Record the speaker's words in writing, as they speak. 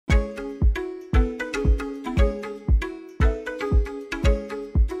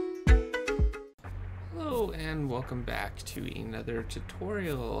welcome back to another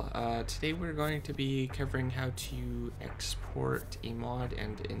tutorial. Today we're going to be covering how to export a mod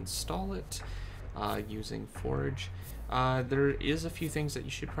and install it using Forge. There is a few things that you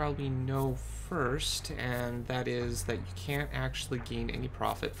should probably know first, and that is that you can't actually gain any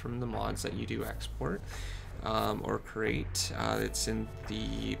profit from the mods that you do export or create. It's in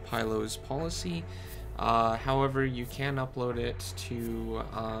the Pylo's policy. However, you can upload it to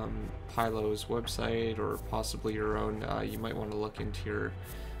Pylo's website or possibly your own. You might want to look into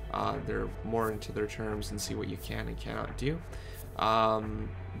more into their terms and see what you can and cannot do.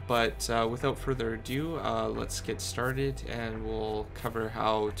 But without further ado, let's get started, and we'll cover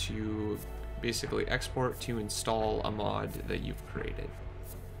how to basically export to install a mod that you've created.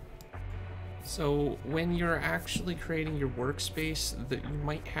 So when you're actually creating your workspace, that you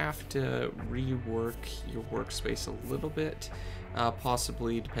might have to rework your workspace a little bit,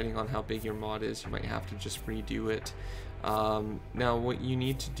 possibly depending on how big your mod is. You might have to just redo it. Now what you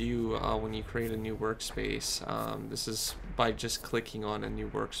need to do when you create a new workspace, this is by just clicking on a new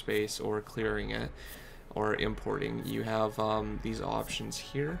workspace or clearing it or importing. You have these options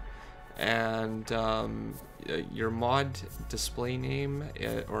here, and your mod display name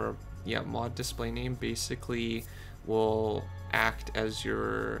mod display name basically will act as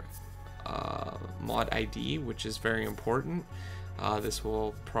your mod ID, which is very important. This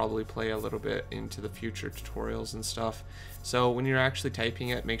will probably play a little bit into the future tutorials and stuff. So when you're actually typing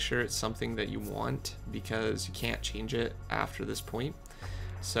it, make sure it's something that you want, because you can't change it after this point.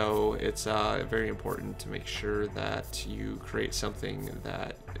 So it's very important to make sure that you create something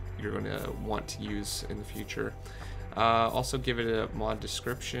that you're going to want to use in the future. Also give it a mod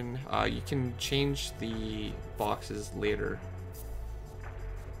description. You can change the boxes later.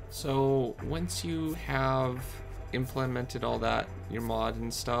 So once you have implemented all that, your mod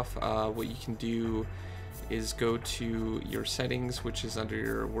and stuff, what you can do is go to your settings, which is under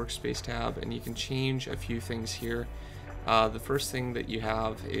your workspace tab, and you can change a few things here. The first thing that you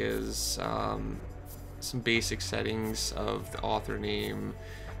have is some basic settings of the author name,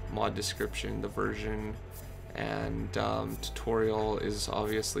 mod description, the version, and tutorial is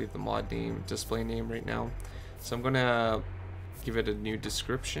obviously the mod name, display name right now. So I'm gonna give it a new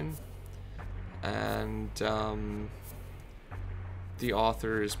description, and the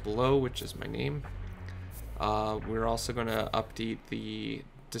author is below, which is my name. We're also gonna update the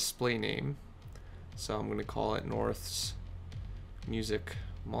display name, so I'm gonna call it North's Music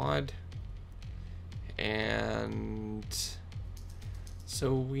Mod. And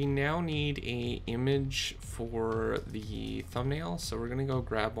so we now need a image for the thumbnail, so we're gonna go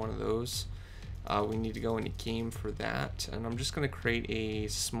grab one of those. We need to go into game for that, and I'm just gonna create a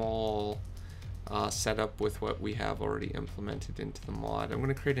small setup with what we have already implemented into the mod. I'm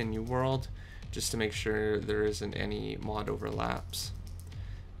gonna create a new world just to make sure there isn't any mod overlaps,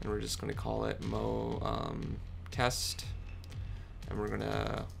 and we're just gonna call it test, and we're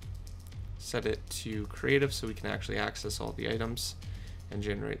gonna set it to creative so we can actually access all the items and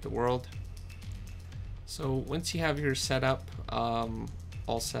generate the world. So once you have your setup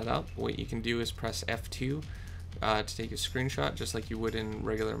all set up, what you can do is press F2 to take a screenshot, just like you would in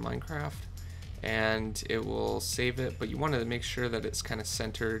regular Minecraft, and it will save it. But you want to make sure that it's kind of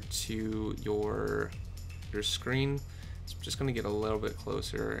centered to your screen. So I'm just going to get a little bit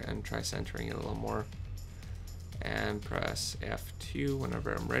closer and try centering it a little more, and press F2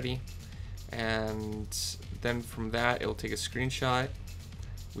 whenever I'm ready. And then from that, it'll take a screenshot.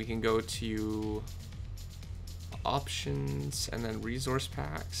 We can go to options and then resource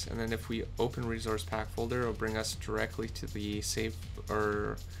packs, and then if we open resource pack folder, it'll bring us directly to the save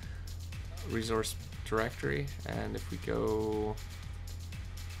or resource directory. And if we go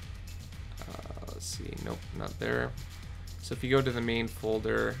let's see, nope, not there. So if you go to the main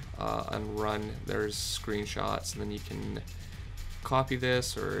folder and run, there's screenshots, and then you can copy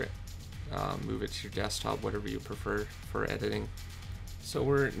this or move it to your desktop, whatever you prefer for editing. So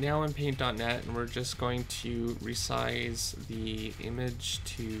we're now in paint.net, and we're just going to resize the image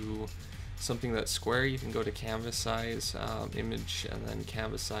to something that's square. You can go to canvas size, image, and then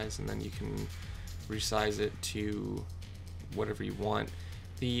canvas size, and then you can resize it to whatever you want.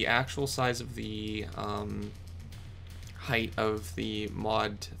 The actual size of the height of the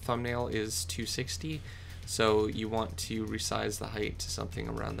mod thumbnail is 260, so you want to resize the height to something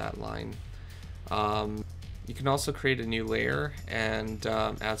around that line. You can also create a new layer and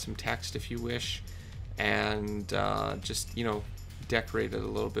add some text if you wish, and just, decorate it a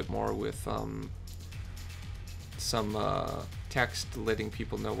little bit more with some text letting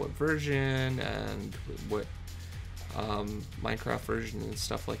people know what version and what Minecraft version and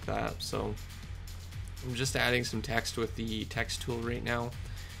stuff like that. So I'm just adding some text with the text tool right now,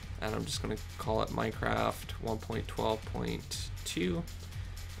 and I'm just going to call it Minecraft 1.12.2,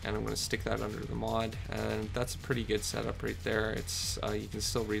 and I'm going to stick that under the mod, and that's a pretty good setup right there. It's you can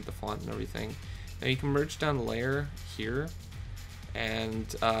still read the font and everything. Now you can merge down the layer here, and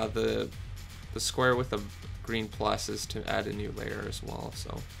the square with the green plus is to add a new layer as well.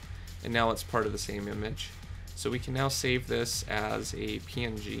 So, and now it's part of the same image. So we can now save this as a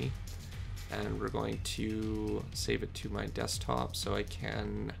PNG, and we're going to save it to my desktop so I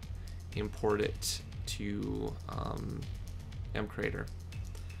can import it to MCreator.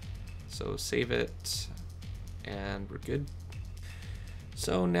 So save it, and we're good.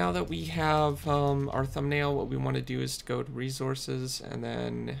 So now that we have our thumbnail, what we want to do is to go to resources and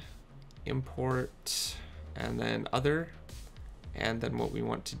then import and then other, and then what we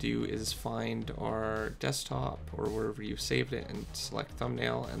want to do is find our desktop or wherever you've saved it and select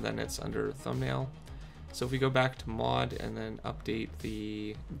thumbnail, and then it's under thumbnail. So if we go back to mod and then update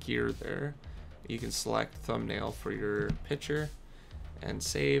the gear there, you can select thumbnail for your picture and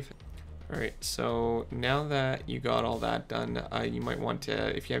save. Alright, so now that you got all that done, you might want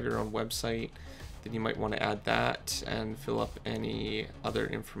to, if you have your own website, then you might want to add that and fill up any other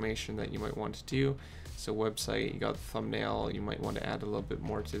information that you might want to do. So website, you got the thumbnail, you might want to add a little bit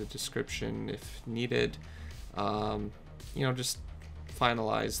more to the description if needed. You know, just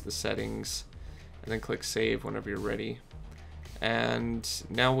finalize the settings and then click save whenever you're ready. And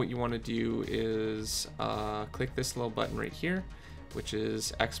now what you want to do is click this little button right here, which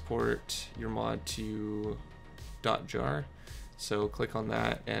is export your mod to .jar. So click on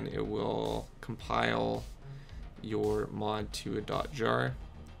that and it will compile your mod to a .jar.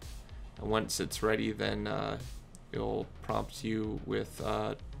 And once it's ready, then it'll prompt you with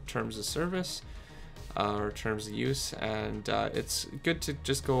terms of service or terms of use, and it's good to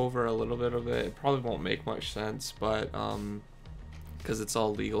just go over a little bit of it. It probably won't make much sense, but because it's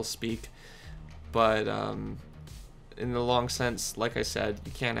all legal speak, but in the long sense, like I said,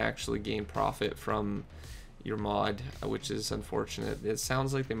 you can't actually gain profit from your mod, which is unfortunate. It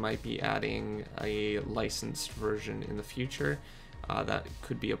sounds like they might be adding a licensed version in the future. That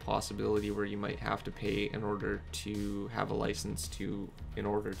could be a possibility where you might have to pay in order to have a license in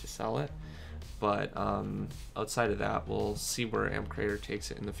order to sell it. But outside of that, we'll see where MCreator takes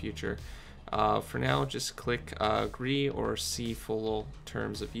it in the future. For now, just click agree or see full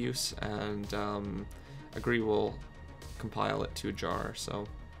terms of use, and agree will compile it to a jar. So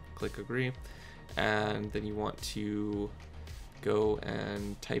click agree, and then you want to go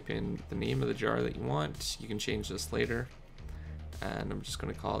and type in the name of the jar that you want. You can change this later, and I'm just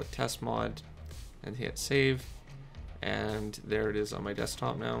going to call it test mod and hit save, and there it is on my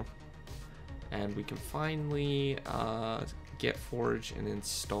desktop now. And we can finally get Forge and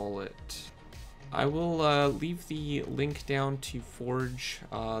install it. I will leave the link down to Forge,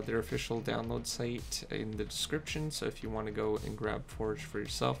 their official download site, in the description, so if you want to go and grab Forge for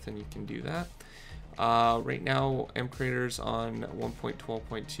yourself, then you can do that. Right now MCreator's on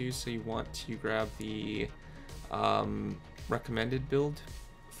 1.12.2, so you want to grab the recommended build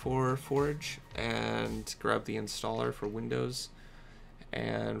for Forge and grab the installer for Windows,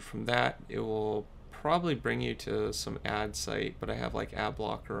 and from that it will probably bring you to some ad site, but I have like ad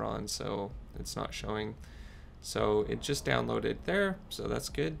blocker on, so it's not showing. So it just downloaded there, so that's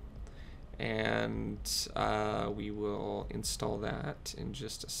good, and we will install that in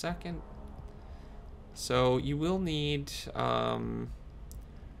just a second. So you will need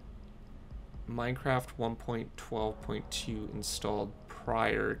Minecraft 1.12.2 installed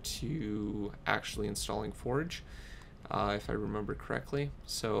prior to actually installing Forge, if I remember correctly.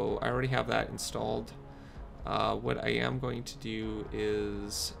 So I already have that installed. What I am going to do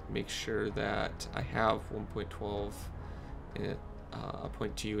is make sure that I have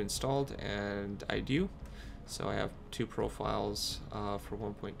 1.12.2 installed, and I do. So I have two profiles for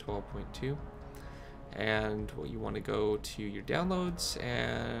 1.12.2. And what you want to go to your downloads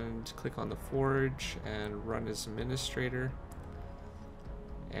and click on the Forge and run as administrator,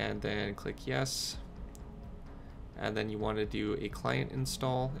 and then click yes, and then you want to do a client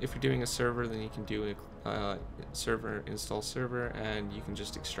install. If you're doing a server, then you can do a server install server, and you can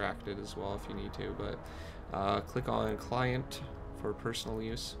just extract it as well if you need to, but click on client for personal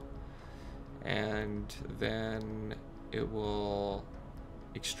use, and then it will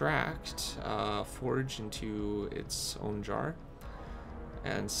extract Forge into its own jar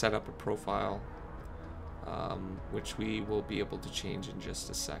and set up a profile, which we will be able to change in just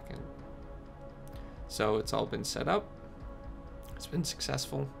a second. So it's all been set up, it's been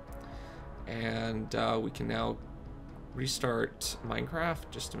successful, and we can now restart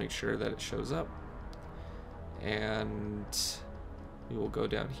Minecraft just to make sure that it shows up. and we will go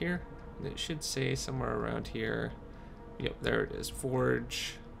down here, and it should say somewhere around here. Yep, there it is,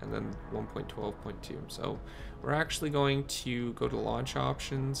 Forge, and then 1.12.2. So we're actually going to go to launch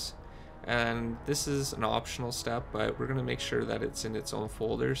options, and this is an optional step, but we're going to make sure that it's in its own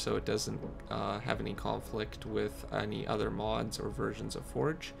folder so it doesn't have any conflict with any other mods or versions of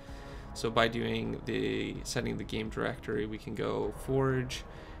Forge. So by setting the game directory, we can go Forge,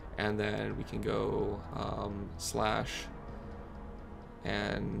 and then we can go slash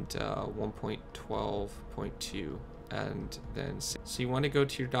and 1.12.2, and then so you want to go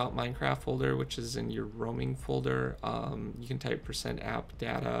to your .minecraft folder, which is in your roaming folder. You can type %app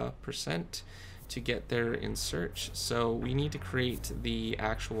data % to get there in search. So we need to create the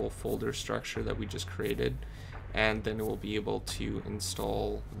actual folder structure that we just created, and then we'll be able to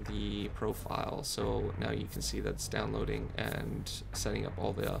install the profile. So now you can see that's downloading and setting up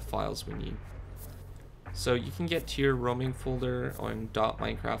all the files we need. So you can get to your roaming folder on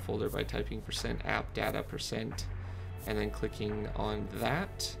 .minecraft folder by typing %app data % and then clicking on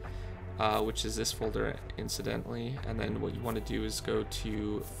that, which is this folder incidentally. And then what you want to do is go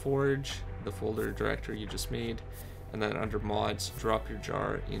to Forge, the folder directory you just made, and then under mods, drop your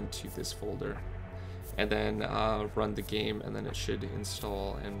jar into this folder, and then run the game, and then it should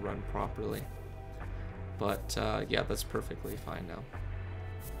install and run properly. But yeah, that's perfectly fine now.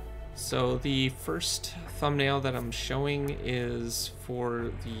 So the first thumbnail that I'm showing is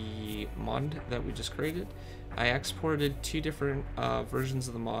for the mod that we just created. I exported two different versions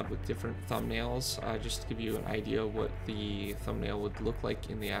of the mod with different thumbnails, just to give you an idea of what the thumbnail would look like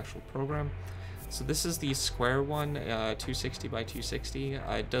in the actual program. So this is the square one, 260 by 260.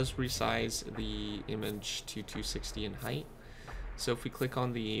 It does resize the image to 260 in height. So if we click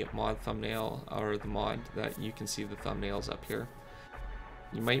on the mod thumbnail, or the mod, that you can see the thumbnails up here.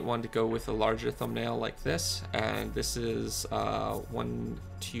 You might want to go with a larger thumbnail like this, and this is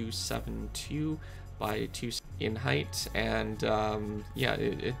 1272 by 2 in height, and yeah,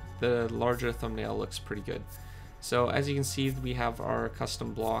 the larger thumbnail looks pretty good. So as you can see, we have our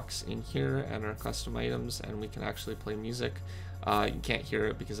custom blocks in here and our custom items, and we can actually play music. You can't hear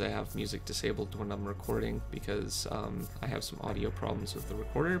it because I have music disabled when I'm recording, because I have some audio problems with the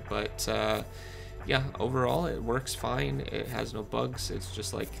recorder, but yeah, overall it works fine. It has no bugs. It's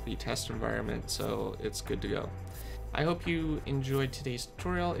just like the test environment, so it's good to go. I hope you enjoyed today's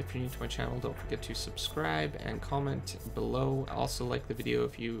tutorial. If you're new to my channel, don't forget to subscribe and comment below. Also like the video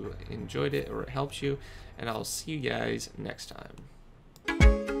if you enjoyed it or it helps you, and I'll see you guys next time.